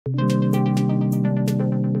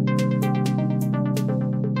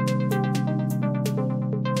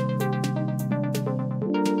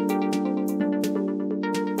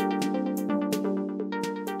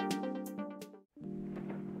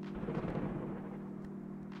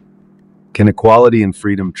Can equality and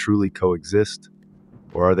freedom truly coexist,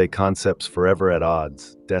 or are they concepts forever at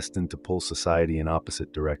odds, destined to pull society in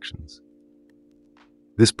opposite directions?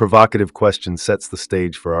 This provocative question sets the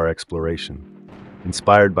stage for our exploration,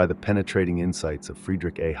 inspired by the penetrating insights of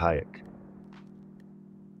Friedrich A. Hayek.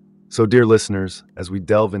 So, dear listeners, as we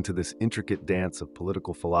delve into this intricate dance of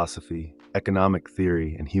political philosophy, economic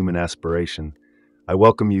theory, and human aspiration, I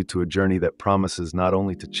welcome you to a journey that promises not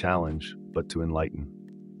only to challenge, but to enlighten.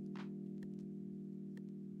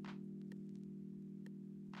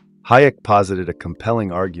 Hayek posited a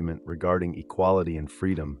compelling argument regarding equality and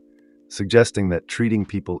freedom, suggesting that treating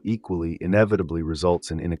people equally inevitably results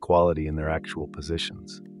in inequality in their actual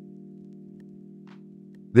positions.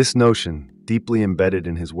 This notion, deeply embedded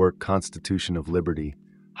in his work Constitution of Liberty,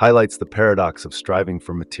 highlights the paradox of striving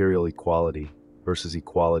for material equality versus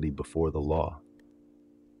equality before the law.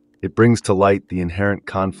 It brings to light the inherent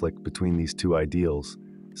conflict between these two ideals,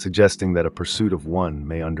 suggesting that a pursuit of one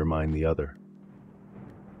may undermine the other.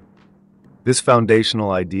 This foundational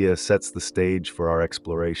idea sets the stage for our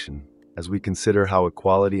exploration as we consider how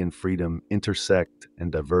equality and freedom intersect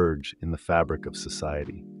and diverge in the fabric of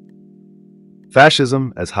society.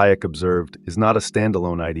 Fascism, as Hayek observed, is not a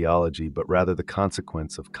standalone ideology, but rather the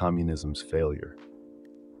consequence of communism's failure.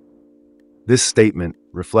 This statement,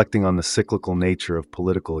 reflecting on the cyclical nature of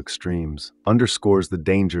political extremes, underscores the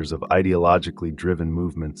dangers of ideologically driven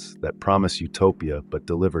movements that promise utopia but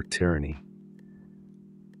deliver tyranny.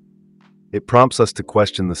 It prompts us to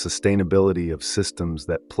question the sustainability of systems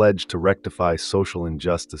that pledge to rectify social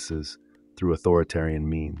injustices through authoritarian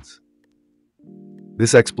means.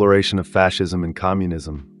 This exploration of fascism and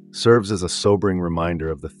communism serves as a sobering reminder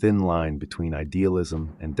of the thin line between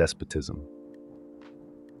idealism and despotism.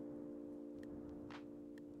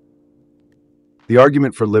 The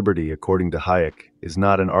argument for liberty, according to Hayek, is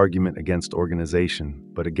not an argument against organization,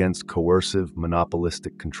 but against coercive,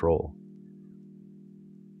 monopolistic control.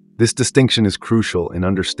 This distinction is crucial in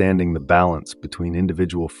understanding the balance between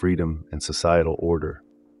individual freedom and societal order.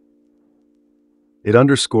 It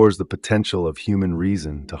underscores the potential of human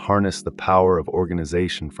reason to harness the power of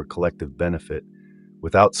organization for collective benefit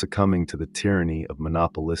without succumbing to the tyranny of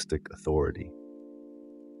monopolistic authority.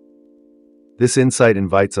 This insight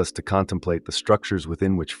invites us to contemplate the structures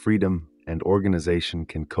within which freedom and organization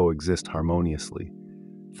can coexist harmoniously,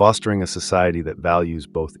 fostering a society that values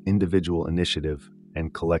both individual initiative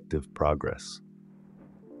and collective progress.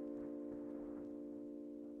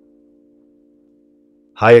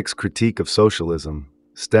 Hayek's critique of socialism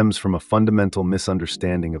stems from a fundamental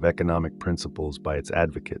misunderstanding of economic principles by its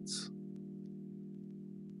advocates.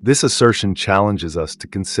 This assertion challenges us to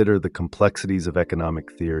consider the complexities of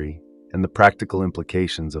economic theory and the practical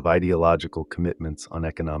implications of ideological commitments on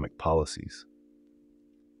economic policies.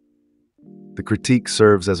 The critique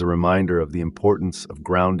serves as a reminder of the importance of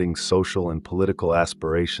grounding social and political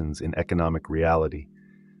aspirations in economic reality,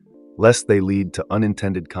 lest they lead to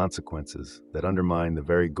unintended consequences that undermine the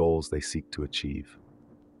very goals they seek to achieve.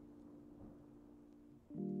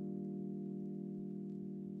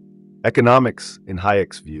 Economics, in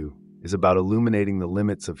Hayek's view, is about illuminating the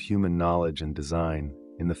limits of human knowledge and design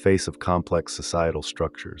in the face of complex societal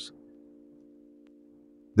structures.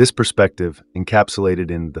 This perspective, encapsulated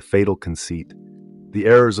in The Fatal Conceit, The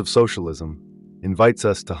Errors of Socialism, invites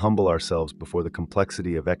us to humble ourselves before the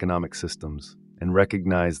complexity of economic systems and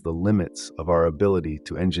recognize the limits of our ability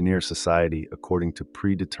to engineer society according to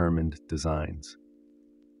predetermined designs.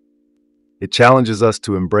 It challenges us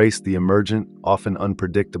to embrace the emergent, often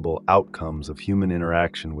unpredictable outcomes of human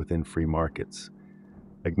interaction within free markets,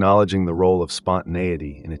 acknowledging the role of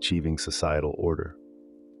spontaneity in achieving societal order.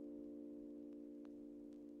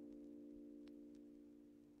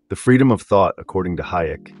 The freedom of thought, according to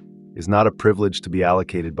Hayek, is not a privilege to be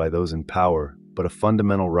allocated by those in power, but a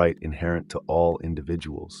fundamental right inherent to all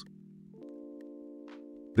individuals.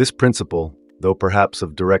 This principle, though perhaps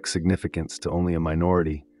of direct significance to only a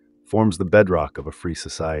minority, forms the bedrock of a free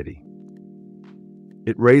society.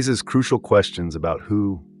 It raises crucial questions about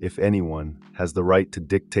who, if anyone, has the right to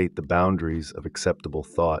dictate the boundaries of acceptable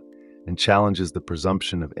thought and challenges the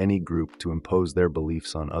presumption of any group to impose their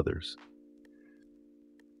beliefs on others.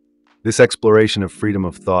 This exploration of freedom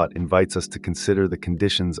of thought invites us to consider the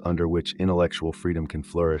conditions under which intellectual freedom can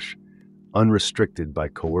flourish, unrestricted by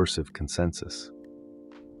coercive consensus.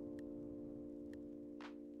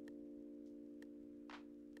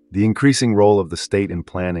 The increasing role of the state in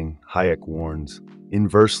planning, Hayek warns,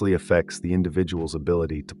 inversely affects the individual's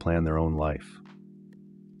ability to plan their own life.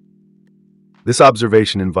 This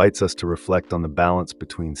observation invites us to reflect on the balance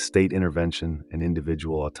between state intervention and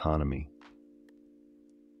individual autonomy.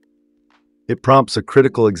 It prompts a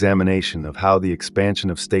critical examination of how the expansion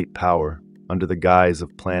of state power, under the guise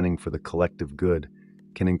of planning for the collective good,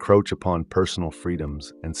 can encroach upon personal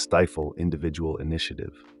freedoms and stifle individual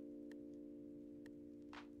initiative.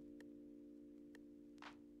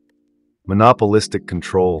 Monopolistic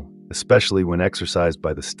control, especially when exercised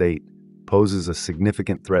by the state, poses a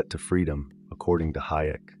significant threat to freedom, according to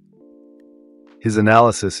Hayek. His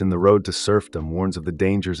analysis in The Road to Serfdom warns of the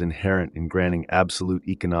dangers inherent in granting absolute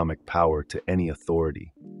economic power to any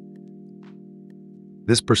authority.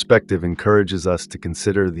 This perspective encourages us to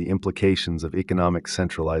consider the implications of economic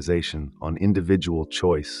centralization on individual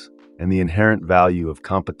choice and the inherent value of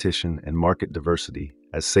competition and market diversity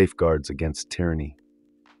as safeguards against tyranny.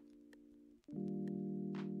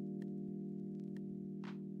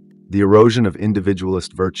 The erosion of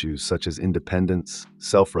individualist virtues such as independence,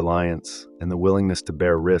 self-reliance, and the willingness to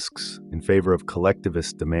bear risks in favor of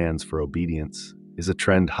collectivist demands for obedience is a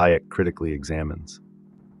trend Hayek critically examines.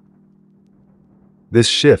 This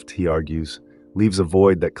shift, he argues, leaves a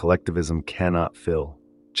void that collectivism cannot fill,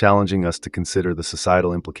 challenging us to consider the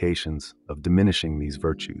societal implications of diminishing these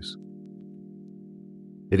virtues.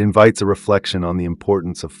 It invites a reflection on the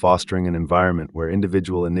importance of fostering an environment where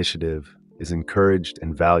individual initiative is encouraged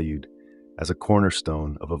and valued as a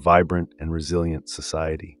cornerstone of a vibrant and resilient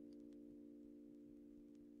society.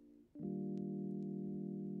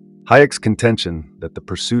 Hayek's contention that the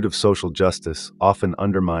pursuit of social justice often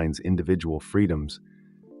undermines individual freedoms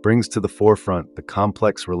brings to the forefront the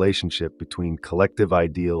complex relationship between collective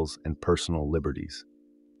ideals and personal liberties.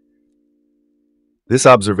 This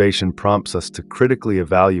observation prompts us to critically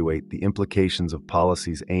evaluate the implications of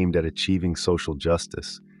policies aimed at achieving social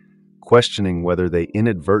justice, questioning whether they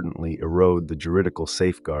inadvertently erode the juridical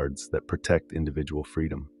safeguards that protect individual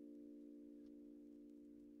freedom.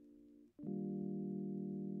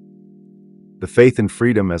 The faith in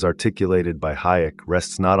freedom as articulated by Hayek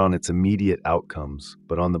rests not on its immediate outcomes,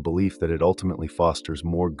 but on the belief that it ultimately fosters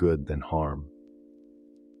more good than harm.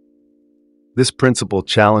 This principle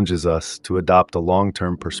challenges us to adopt a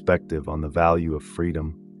long-term perspective on the value of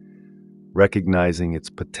freedom, recognizing its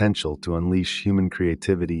potential to unleash human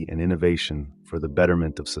creativity and innovation for the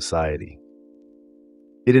betterment of society.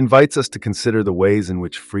 It invites us to consider the ways in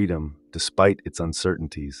which freedom, despite its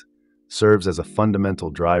uncertainties, serves as a fundamental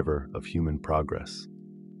driver of human progress.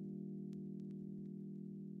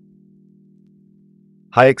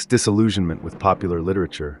 Hayek's disillusionment with popular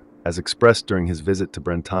literature, as expressed during his visit to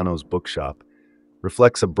Brentano's bookshop,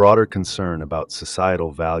 reflects a broader concern about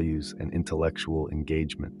societal values and intellectual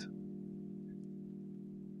engagement.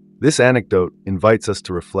 This anecdote invites us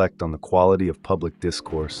to reflect on the quality of public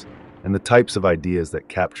discourse and the types of ideas that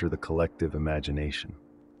capture the collective imagination.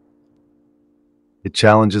 It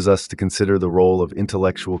challenges us to consider the role of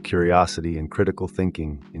intellectual curiosity and critical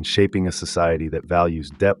thinking in shaping a society that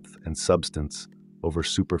values depth and substance over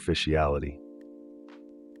superficiality.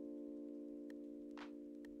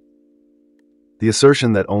 The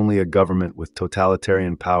assertion that only a government with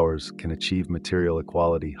totalitarian powers can achieve material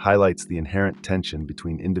equality highlights the inherent tension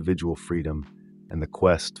between individual freedom and the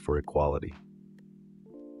quest for equality.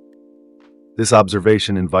 This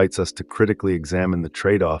observation invites us to critically examine the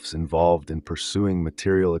trade-offs involved in pursuing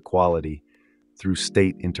material equality through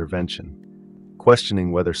state intervention,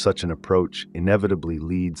 questioning whether such an approach inevitably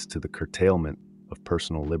leads to the curtailment of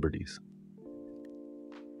personal liberties.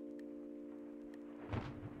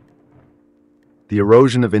 The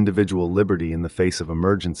erosion of individual liberty in the face of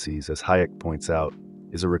emergencies, as Hayek points out,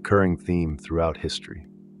 is a recurring theme throughout history.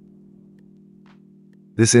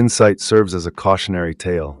 This insight serves as a cautionary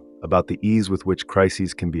tale about the ease with which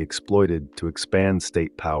crises can be exploited to expand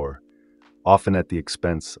state power, often at the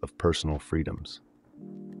expense of personal freedoms.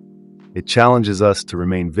 It challenges us to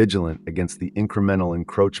remain vigilant against the incremental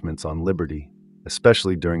encroachments on liberty,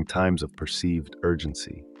 especially during times of perceived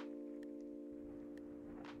urgency.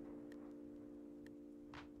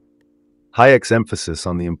 Hayek's emphasis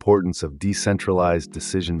on the importance of decentralized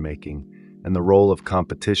decision-making and the role of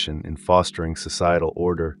competition in fostering societal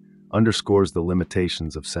order underscores the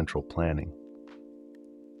limitations of central planning.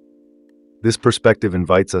 This perspective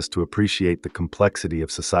invites us to appreciate the complexity of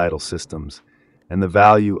societal systems and the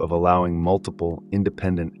value of allowing multiple,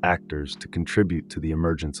 independent actors to contribute to the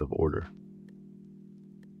emergence of order.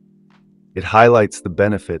 It highlights the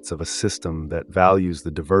benefits of a system that values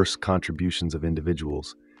the diverse contributions of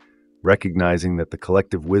individuals, recognizing that the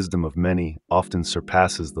collective wisdom of many often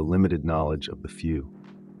surpasses the limited knowledge of the few.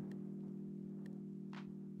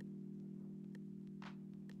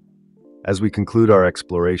 As we conclude our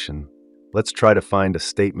exploration, let's try to find a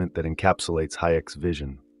statement that encapsulates Hayek's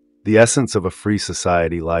vision. The essence of a free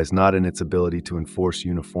society lies not in its ability to enforce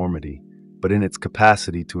uniformity, but in its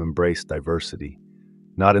capacity to embrace diversity,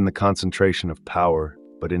 not in the concentration of power,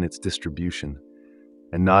 but in its distribution,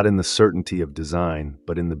 and not in the certainty of design,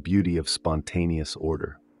 but in the beauty of spontaneous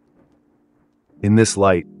order. In this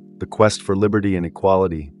light, the quest for liberty and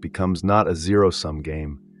equality becomes not a zero-sum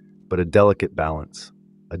game, but a delicate balance,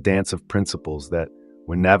 a dance of principles that,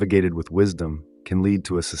 when navigated with wisdom, can lead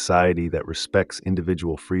to a society that respects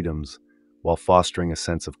individual freedoms while fostering a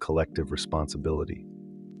sense of collective responsibility.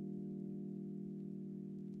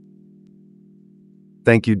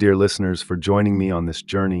 Thank you, dear listeners, for joining me on this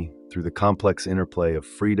journey through the complex interplay of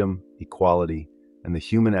freedom, equality, and the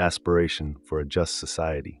human aspiration for a just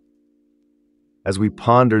society. As we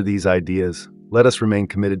ponder these ideas, let us remain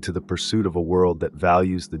committed to the pursuit of a world that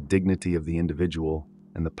values the dignity of the individual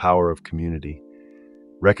and the power of community,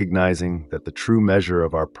 recognizing that the true measure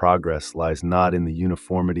of our progress lies not in the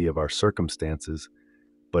uniformity of our circumstances,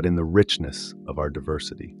 but in the richness of our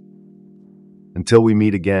diversity. Until we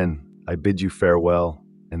meet again, I bid you farewell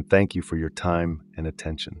and thank you for your time and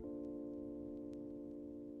attention.